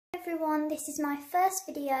everyone, this is my first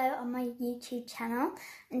video on my YouTube channel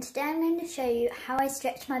and today I'm going to show you how I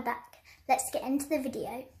stretch my back. Let's get into the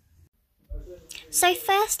video. So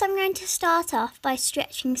first I'm going to start off by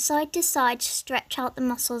stretching side to side to stretch out the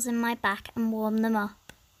muscles in my back and warm them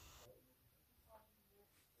up.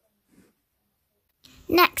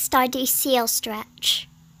 Next I do seal stretch.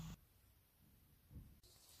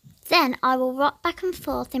 Then I will rock back and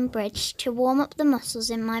forth in bridge to warm up the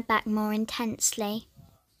muscles in my back more intensely.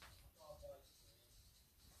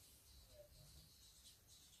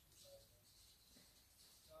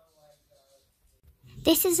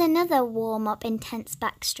 This is another warm-up intense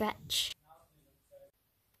back stretch.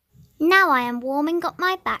 Now I am warming up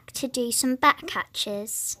my back to do some back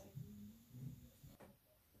catches.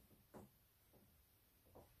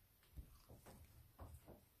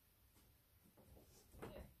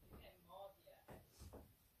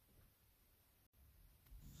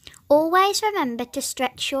 Always remember to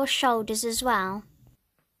stretch your shoulders as well.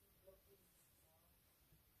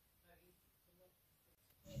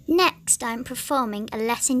 Next, I'm performing a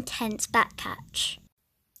less intense back catch.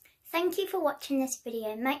 Thank you for watching this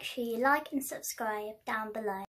video. Make sure you like and subscribe down below.